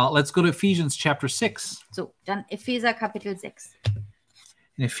wichtig. Let's go to Ephesians chapter 6. So, dann Epheser Kapitel 6.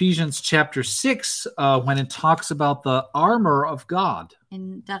 In Ephesians chapter 6, when it talks about the armor of God,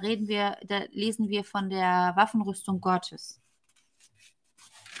 Da lesen wir von der Waffenrüstung Gottes.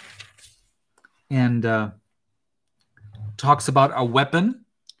 and talks about our weapon,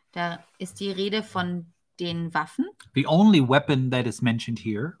 Da ist die Rede von den Waffen. the only weapon that is mentioned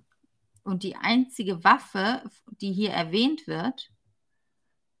here, Und die einzige Waffe, die hier erwähnt wird,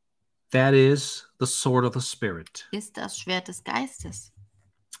 that is the sword of the Spirit. ist das Schwert des Geistes.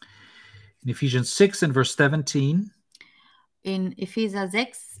 In Ephesians 6 and verse 17, In Epheser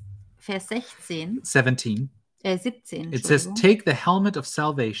 6, Vers 17, 17 17, it says, Entschuldigung, take the helmet of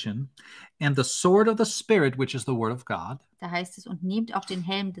salvation and the sword of the Spirit, which is the word of God, da heißt es, und nehmt auch den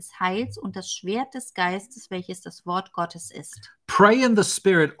Helm des Heils und das Schwert des Geistes, welches das Wort Gottes ist, pray in the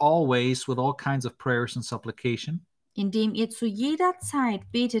Spirit always with all kinds of prayers and supplication. indem ihr zu jeder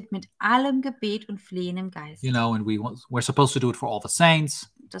Zeit betet mit allem Gebet und Flehen im Geist. You know, and we're supposed to do it for all the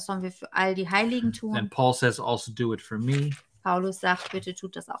saints. Das sollen wir für all die Heiligen tun. And Paul says also do it for me. Paulus sagt, bitte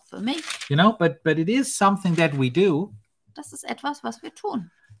tut das auch für mich. You know, but it is something that we do. Das ist etwas, was wir tun.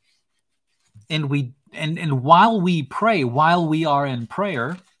 And while we pray, while we are in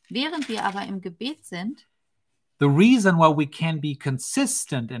prayer, Während wir aber im Gebet sind, the reason why we can be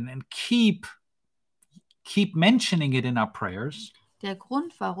consistent and keep mentioning it in our prayers der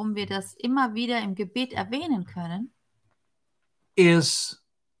Grund, warum wir das immer wieder im Gebet erwähnen können, is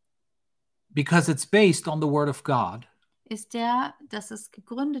because it's based on the word of God ist dass es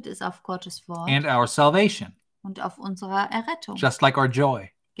gegründet ist auf Gottes Wort and our salvation, und auf unserer Errettung. just like our joy.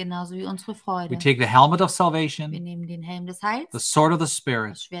 Genauso wie unsere We Freude. take the helmet of Wir salvation, nehmen den Helm des Heils, the sword of the das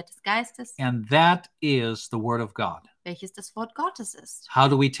Spirit, Schwert des Geistes, and that is the word of God. welches das Wort Gottes ist. How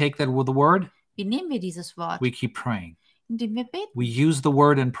do we take that with the word? Wie nehmen wir dieses Wort? We keep praying. Indem wir beten. We use the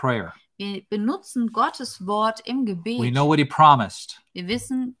word in prayer. Wir benutzen Gottes Wort im Gebet. We know what he promised, Wir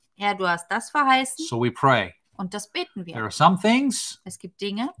wissen, Herr, du hast das verheißen so we pray. und das beten There wir. are some things Es gibt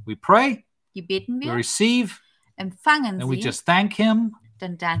Dinge, we pray, die beten we wir, receive, empfangen and we sie, just thank him.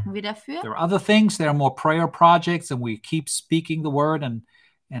 dann danken wir dafür. There are other things, there are more prayer projects, and we keep speaking the word and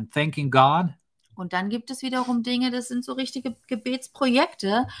thanking God. Und dann gibt es wiederum Dinge, das sind so richtige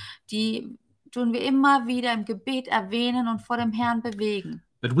Gebetsprojekte, die tun wir immer wieder im Gebet erwähnen und vor dem Herrn bewegen.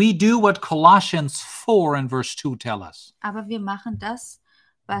 But we do what Colossians 4 and verse 2 tell us. Aber wir machen das,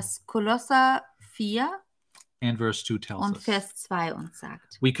 was Kolosser 4 And verse 2 tells und us. Vers 2 uns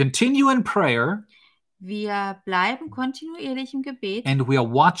sagt. We continue in prayer Wir bleiben kontinuierlich im Gebet and we are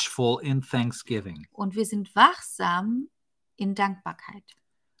watchful in thanksgiving. und wir sind wachsam in Dankbarkeit.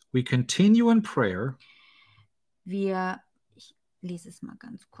 We continue in prayer Ich lese es mal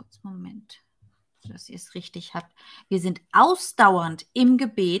ganz kurz, Moment, dass ihr es richtig habt. Wir sind ausdauernd im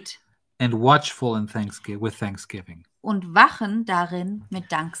Gebet and watchful in thanksgiving. und wachen darin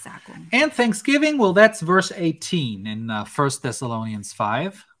mit Danksagung. And thanksgiving, well, that's verse 18 in 1 Thessalonians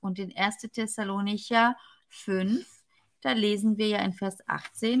 5. Und in 1. Thessalonicher 5, da lesen wir ja in Vers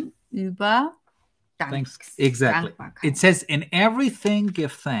 18 über Exactly. Dankbarkeit. It says, in everything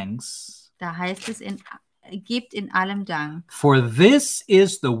give thanks, Da heißt es, gebt in allem Dank. for this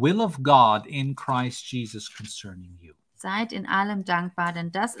is the will of God in Christ Jesus concerning you. Seid in allem dankbar,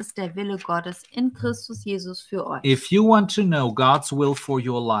 denn das ist der Wille Gottes in Christus Jesus für euch. If you want to know God's will for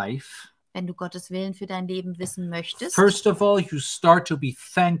your life, Wenn du Gottes Willen für dein Leben wissen möchtest, first of all, you start to be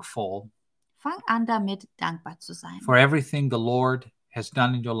thankful fang an damit, dankbar zu sein. for everything the Lord has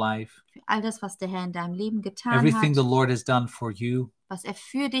done in your life, Für all das, was der Herr in deinem Leben getan everything the hat, Lord has done for you, was er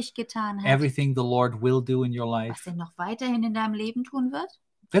für dich getan hat, everything the Lord will do in your was life. er noch weiterhin in deinem Leben tun wird.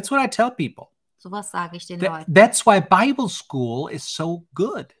 That's what I tell people. Sowas sage ich den Leuten. That's why Bible school is so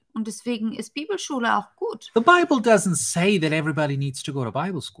good. Und deswegen ist Bibelschule auch gut. The Bible doesn't say that everybody needs to go to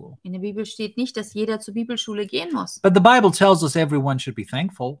Bible school, In der Bibel steht nicht, dass jeder zur Bibelschule gehen muss. but the Bible tells us everyone should be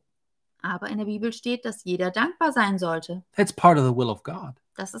thankful. Aber in der Bibel steht, dass jeder dankbar sein sollte. That's part of the will of God.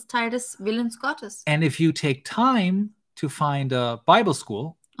 Das ist Teil des Willens Gottes. And if you take time to find a Bible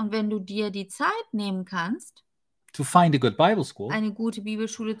school, Und wenn du dir die Zeit nehmen kannst, to find a good Bible school, eine gute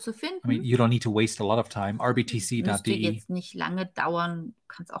Bibelschule zu I mean, finden, you don't need to waste a lot of time. müsste rbtc.de. jetzt nicht lange dauern. Du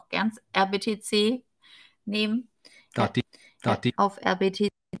kannst auch gern RBTC nehmen. .de. Auf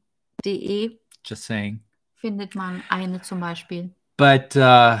rbt.de Just saying. findet man eine zum Beispiel.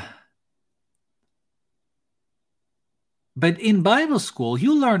 But in Bible school,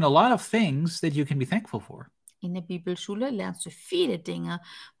 you learn a lot of things that you can be thankful for. In der Bibelschule lernst du viele Dinge,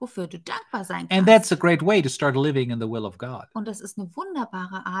 wofür du dankbar sein And that's a kannst. great way to start living in the will of God. Und das ist eine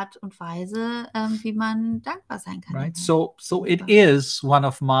wunderbare Art und Weise, wie man dankbar sein kann. Right? im So it Super. is one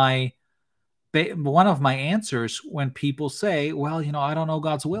of my answers when people say, well, I don't know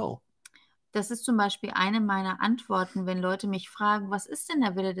God's will. Das ist zum Beispiel eine meiner Antworten, wenn Leute mich fragen, was ist denn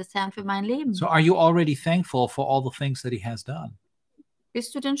der Wille des Herrn für mein Leben? So are you already thankful for all the things that he has done?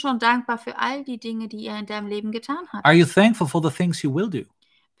 Bist du denn schon dankbar für all die Dinge, die er in deinem Leben getan hat? Are you thankful for the things he will do?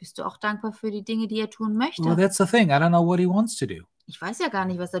 Bist du auch dankbar für die Dinge, die er tun möchte? Well, that's the thing. I don't know what he wants to do. Ich weiß ja gar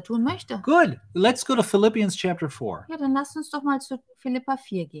nicht, was er tun möchte. Good. Let's go to Philippians chapter 4. Ja, dann lass uns doch mal zu Philipper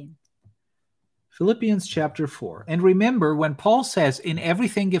 4 gehen. Philippians chapter 4. And remember, when Paul says, in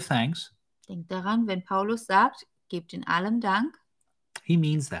everything give thanks, Denk daran, wenn Paulus sagt, gebt in allem Dank, he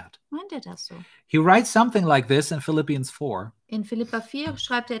means that. meint er das so. He writes something like this in Philippians 4. In Philipper 4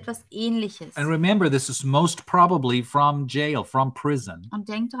 schreibt er etwas Ähnliches. And remember, this is most probably from jail, from prison. Und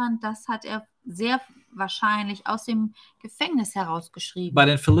denkt daran, das hat er sehr wahrscheinlich aus dem Gefängnis herausgeschrieben. But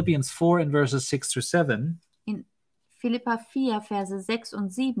in Philippians 4 in verses 6 through 7, In Philipper 4, Verse 6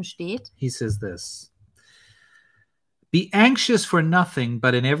 und 7 steht, he says this. Be anxious for nothing,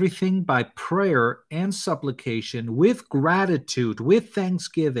 but in everything by prayer and supplication, with gratitude, with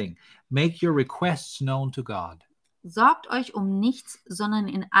thanksgiving, make your requests known to God. sorgt euch um nichts, sondern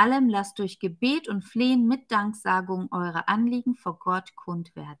in allem lasst durch Gebet und Flehen mit Danksagung eure Anliegen vor Gott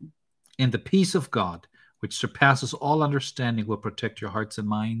kund werden. And the peace of God, which surpasses all understanding, will protect your hearts and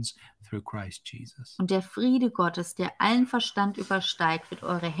minds through Christ Jesus. Und der Friede Gottes, der allen Verstand übersteigt, wird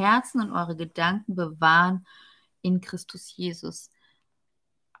eure Herzen und eure Gedanken bewahren in Christus Jesus.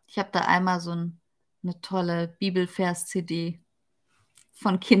 Ich habe da einmal so eine tolle Bibelvers-CD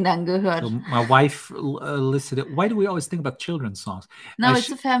von Kindern gehört. So my wife listed it. Why do we always think about children's songs? No, I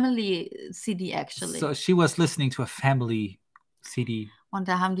it's a family CD actually. So she was listening to a family CD. Und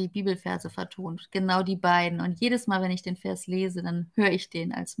da haben die Bibelverse vertont. Genau die beiden. Und jedes Mal, wenn ich den Vers lese, dann höre ich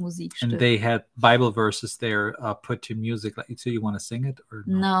den als Musikstück. And they had Bible verses there put to music. So you want to sing it or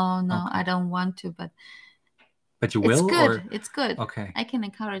No, Okay. I don't want to, but But you it's will? good. Or It's good. okay, I can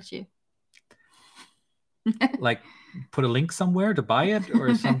encourage you. like put a link somewhere to buy it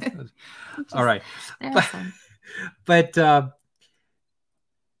or something. All right, There are but some.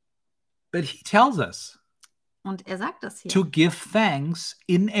 but he tells us Und er sagt das hier. to give thanks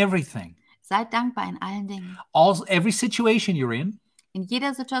in everything. Seid dankbar in allen Dingen. Also, every situation you're in, In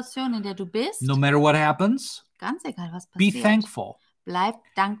jeder Situation, in der du bist, no matter what happens, ganz egal, was be passiert, thankful. bleib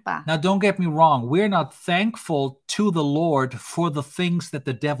dankbar. Now, don't get me wrong. We're not thankful to the Lord for the things that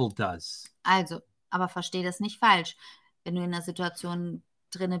the devil does. Also, aber versteh das nicht falsch. Wenn du in einer Situation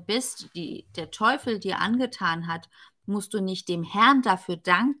drinne bist, die der Teufel dir angetan hat, musst du nicht dem Herrn dafür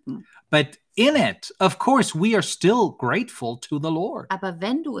danken. But in it, of course, we are still grateful to the Lord. Aber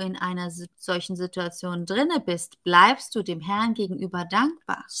wenn du in einer solchen Situation drinne bist, bleibst du dem Herrn gegenüber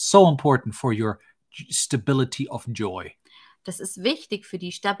dankbar. So important for your stability of joy. Das ist wichtig für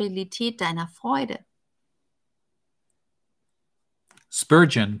die Stabilität deiner Freude.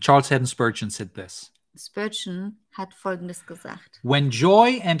 Charles Haddon Spurgeon said this. Spurgeon hat Folgendes gesagt. When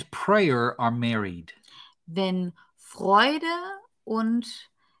joy and prayer are married, Wenn Freude und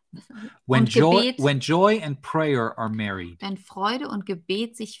when Gebet, joy and prayer are married, wenn Freude und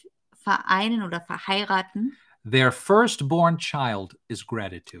Gebet sich vereinen oder verheiraten, their firstborn child is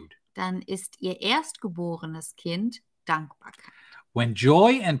gratitude. dann ist ihr erstgeborenes Kind Dankbarkeit. When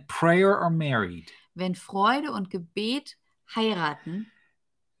joy and prayer are married, Wenn Freude und Gebet heiraten,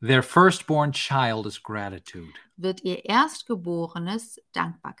 their firstborn child is gratitude. wird ihr erstgeborenes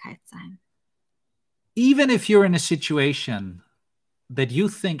Dankbarkeit sein. Even if you're in a situation that you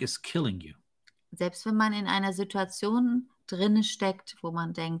think is killing you, Selbst wenn man in einer Situation drinne steckt, wo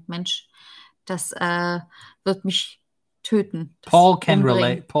man denkt, Mensch, das wird mich töten. Das Paul can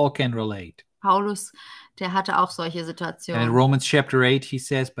umbringen. relate. Paulus, der hatte auch solche And in Situationen. Romans chapter 8, he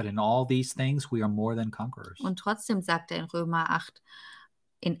says, but in all these things we are more than conquerors. Und trotzdem sagt er in Römer 8,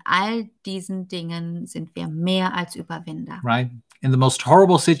 in all diesen Dingen sind wir mehr als Überwinder. Right? In the most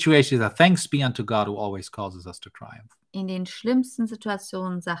horrible situations, thanks be unto God who always causes us to triumph. In den schlimmsten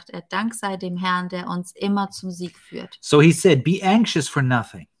Situationen sagt er, Dank sei dem Herrn, der uns immer zum Sieg führt. So he said, be anxious for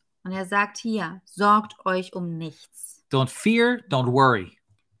nothing. Und er sagt hier, sorgt euch um nichts. Don't fear, don't worry.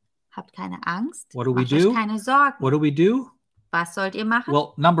 Habt keine Angst, What do we macht do? euch keine Sorgen. What do? Was sollt ihr machen?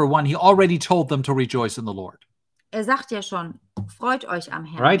 Well, number one, he already told them to rejoice in the Lord. Er sagt ja schon, freut euch am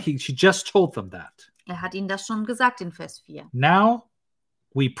Herrn. Right? She just told them that. Er hat ihnen das schon gesagt in Vers 4. Now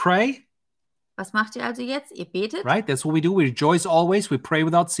we pray, Was macht ihr also jetzt? Ihr betet. right? That's what we do. We rejoice always. We pray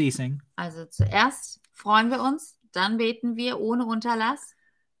without ceasing. Also zuerst freuen wir uns, dann beten wir ohne Unterlass.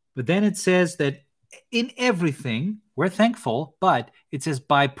 But then it says that in everything we're thankful, but it says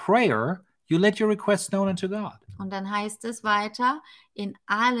by prayer you let your requests known unto God. Und dann heißt es weiter, in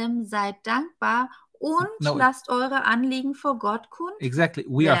allem seid dankbar und No. lasst eure Anliegen vor Gott kund. Exactly.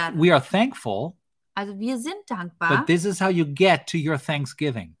 Werden. We are thankful, Also wir sind dankbar, but this is how you get to your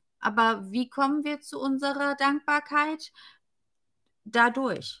thanksgiving. aber wie kommen wir zu unserer Dankbarkeit?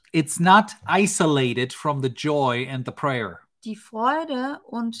 Dadurch. It's not isolated from the joy and the prayer. Die Freude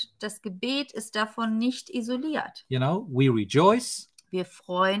und das Gebet ist davon nicht isoliert. You know, we rejoice, Wir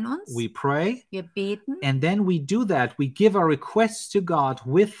freuen uns, we pray, wir beten and then we do that. We give our requests to God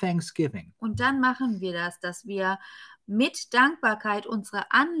with thanksgiving. und dann machen wir das, dass wir mit Dankbarkeit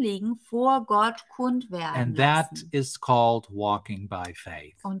unsere Anliegen vor Gott kund werden And that lassen. is called walking by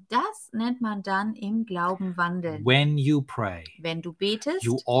faith. Und das nennt man dann im Glauben wandeln. When you pray, Wenn du betest,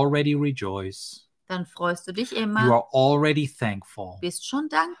 you already rejoice. dann freust du dich You immer, are already thankful, bist schon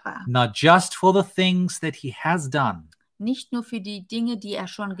dankbar. not just for the things that He has done, Nicht nur für die Dinge, die er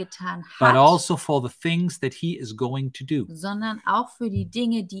schon getan but hat, also for the things that He is going to do. sondern auch für die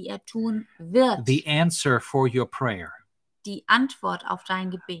Dinge, die er tun wird. The answer for your prayer. Die Antwort auf dein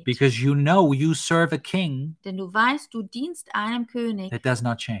Gebet. Because you know you serve a king Denn du weißt, du dienst einem König, that does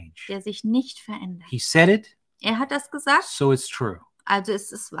not change. der sich nicht verändert. He said it, Er hat das gesagt, so it's true. also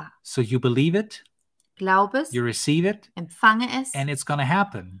ist es wahr. So you believe it, Glaub es, you receive it, empfange es and it's going to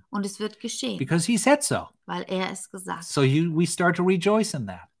happen und es wird geschehen, because He said so. weil er es gesagt hat. So we start to rejoice in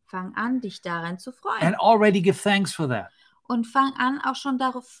that Fang an, dich darin zu freuen. and already give thanks for that. Und fang an, auch schon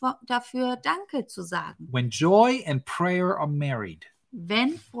dafür Danke zu sagen. When joy and prayer are married,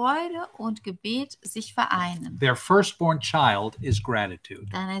 Wenn Freude und Gebet sich vereinen, their firstborn child is gratitude.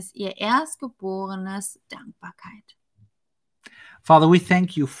 dann ist ihr Erstgeborenes Dankbarkeit. Father, we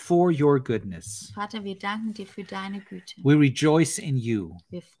thank you for your goodness. Vater, wir danken dir für deine Güte. We rejoice in you.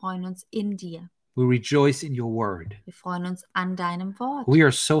 Wir freuen uns in dir. We rejoice in your word. Wir freuen uns an deinem Wort. We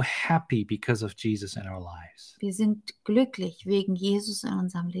are so happy because of Jesus in our lives. Wir sind glücklich wegen Jesus in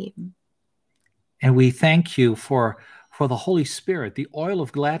unserem Leben. And we thank you for the Holy Spirit, the oil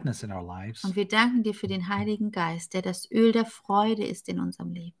of gladness in our lives Und wir danken dir für den Heiligen Geist, der das Öl der Freude ist in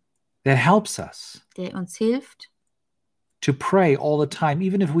unserem Leben, that helps us der uns hilft, to pray all the time,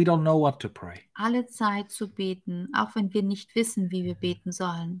 even if we don't know what to pray. alle Zeit zu beten, auch wenn wir nicht wissen, wie wir beten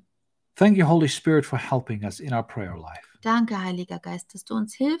sollen. Thank you, Holy Spirit, for helping us in our prayer life. Danke, Heiliger Geist, dass du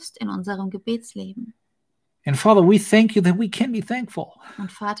uns hilfst in unserem Gebetsleben. And Father, we thank you that we can be thankful.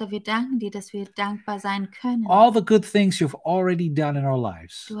 Und Vater, wir danken dir, dass wir dankbar sein können. All the good things you've already done in our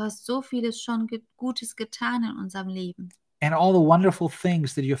lives, Du hast so vieles schon Gutes getan in unserem Leben. and all the wonderful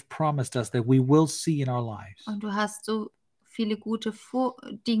things that you have promised us that we will see in our lives. Und du hast so viele gute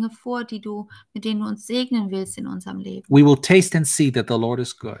Dinge vor, mit denen du uns segnen willst in unserem Leben. We will taste and see that the Lord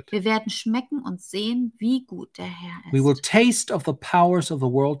is good. Wir werden schmecken und sehen, wie gut der Herr We will ist. taste of the powers of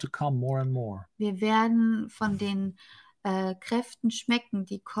the world to come more and more. Wir werden von den Kräften schmecken,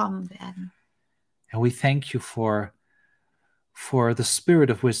 die kommen werden. And we thank you for the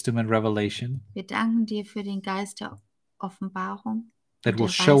spirit of wisdom and revelation Wir danken dir für den Geist der Offenbarung, that der will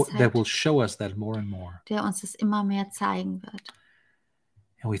Weisheit, show us that more and more. der uns das immer mehr zeigen wird.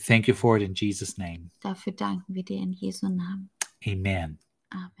 And we thank you for it in Jesus' name. Dafür danken wir dir in Jesu Namen. Amen.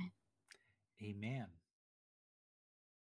 Amen. Amen.